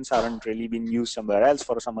the engines aren't really being used somewhere else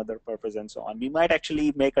for some other purpose and so on. We might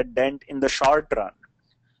actually make a dent in the short run.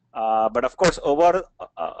 But of course, over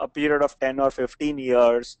a period of 10 or 15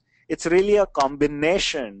 years, it's really a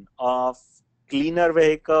combination of cleaner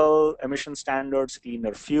vehicle emission standards,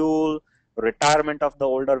 cleaner fuel, retirement of the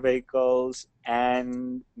older vehicles,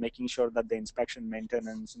 and making sure that the inspection,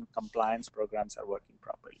 maintenance, and compliance programs are working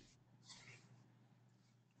properly.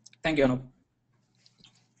 Thank you, Anup.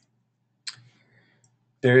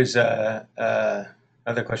 There's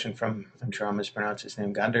another question from, I'm sure I'll mispronounce his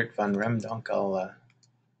name, Gandert van Remdonk.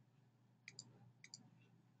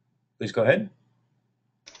 Please go ahead.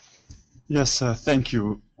 Yes, thank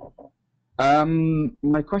you.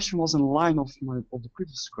 My question was in line of the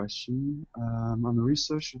previous question. I'm a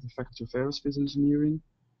researcher at the Faculty of Aerospace Engineering,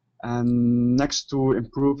 and next to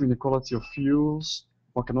improving the quality of fuels,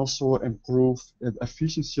 one can also improve the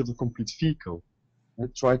efficiency of the complete vehicle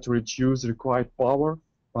and try to reduce the required power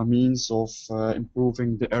by means of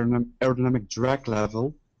improving the aerodynamic drag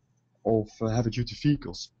level of heavy-duty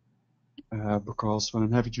vehicles. Because when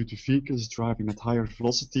a heavy-duty vehicle is driving at higher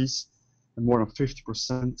velocities, and more than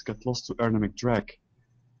 50% get lost to aerodynamic drag.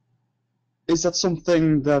 Is that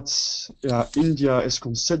something that India is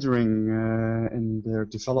considering in their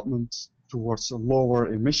development towards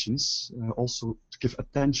lower emissions, also to give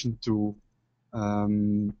attention to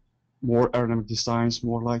more aerodynamic designs,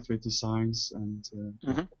 more lightweight designs, and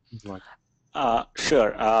like?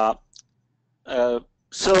 Sure.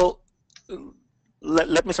 So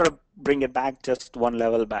let me sort of bring it back just one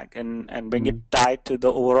level back and bring it tied to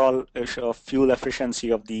the overall issue of fuel efficiency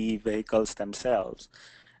of the vehicles themselves.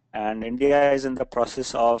 And India is in the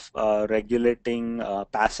process of regulating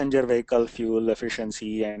passenger vehicle fuel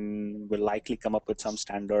efficiency and will likely come up with some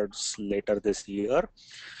standards later this year.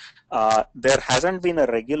 There hasn't been a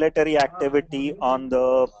regulatory activity on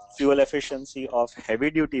the fuel efficiency of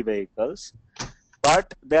heavy-duty vehicles,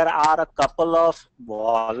 but there are a couple of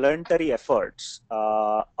voluntary efforts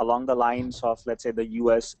along the lines of, let's say, the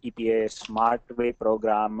US EPA Smart Way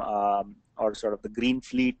program or sort of the Green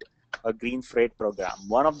Fleet or Green Freight program.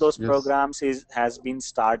 One of those programs has been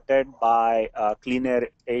started by Clean Air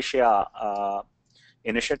Asia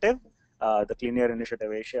initiative, the Clean Air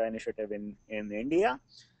Initiative Asia initiative in India.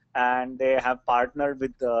 And they have partnered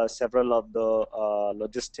with several of the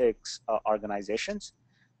logistics organizations.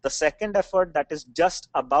 The second effort that is just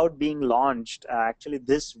about being launched, actually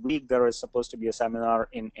this week there is supposed to be a seminar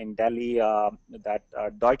in Delhi that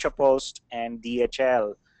Deutsche Post and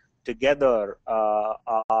DHL together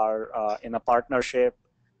are in a partnership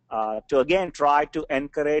to again try to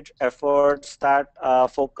encourage efforts that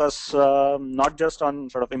focus not just on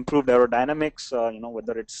sort of improved aerodynamics,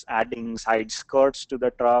 whether it's adding side skirts to the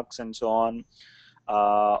trucks and so on,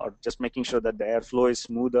 or just making sure that the airflow is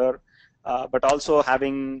smoother, but also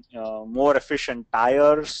having more efficient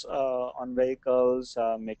tires on vehicles,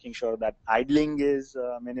 making sure that idling is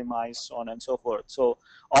minimized, so on and so forth. So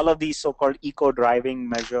all of these so-called eco-driving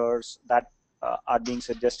measures that are being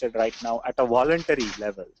suggested right now at a voluntary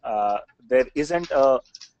level. There isn't a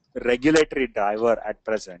regulatory driver at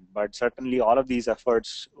present, but certainly all of these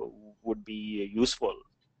efforts would be useful.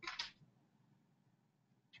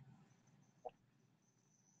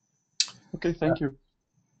 Okay, thank you.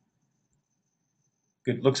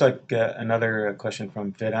 Good. Looks like another question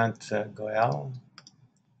from Vedant Goyal.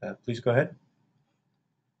 Please go ahead.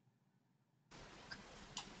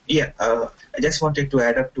 Yeah, I just wanted to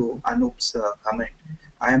add up to Anoop's comment.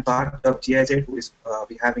 I am part of GIZ, who is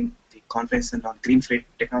we having the conference on green freight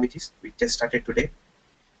technologies. We just started today.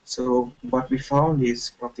 So what we found is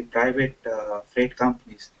from the private freight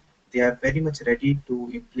companies, they are very much ready to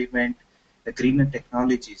implement the greener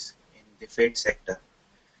technologies in the freight sector.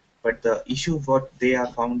 But the issue what they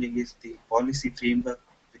are finding is the policy framework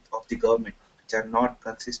of the government, which are not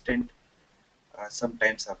consistent,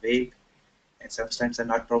 sometimes are vague, and sometimes are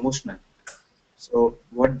not promotional. So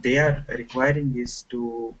what they are requiring is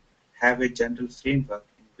to have a general framework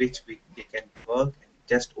in which they can work and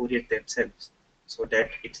just orient themselves, so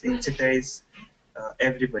that it incentivize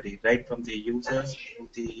everybody, right from the users to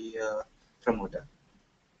the promoter.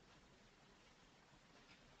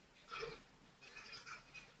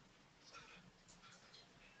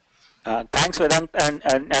 Thanks, Vedant.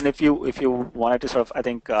 And if you wanted to sort of, I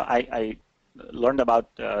think I learned about,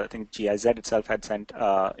 I think GIZ itself had sent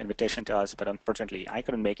invitation to us, but unfortunately I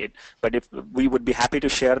couldn't make it. But if we would be happy to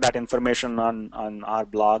share that information on our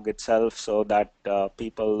blog itself, so that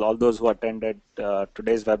people, all those who attended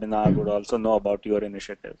today's webinar, would also know about your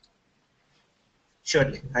initiative.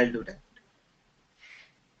 Surely, I'll do that.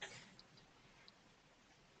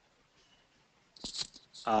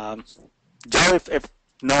 Joe, if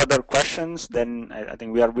no other questions, then I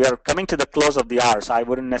think we are coming to the close of the hour, so I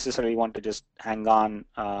wouldn't necessarily want to just hang on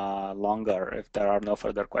longer if there are no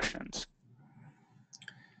further questions.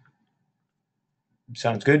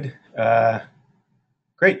 Sounds good.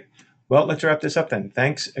 Great. Well, let's wrap this up then.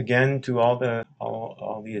 Thanks again to all the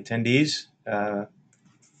attendees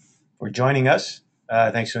for joining us.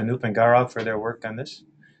 Thanks to Anoop and Gaurav for their work on this.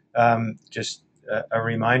 Just a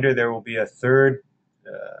reminder, there will be a third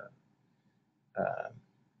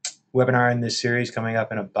webinar in this series coming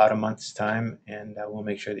up in about a month's time, and we'll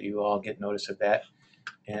make sure that you all get notice of that,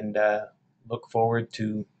 and look forward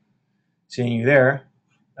to seeing you there.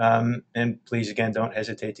 And please, again, don't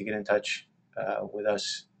hesitate to get in touch with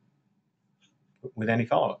us with any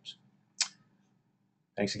follow-ups.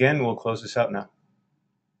 Thanks again. We'll close this out now.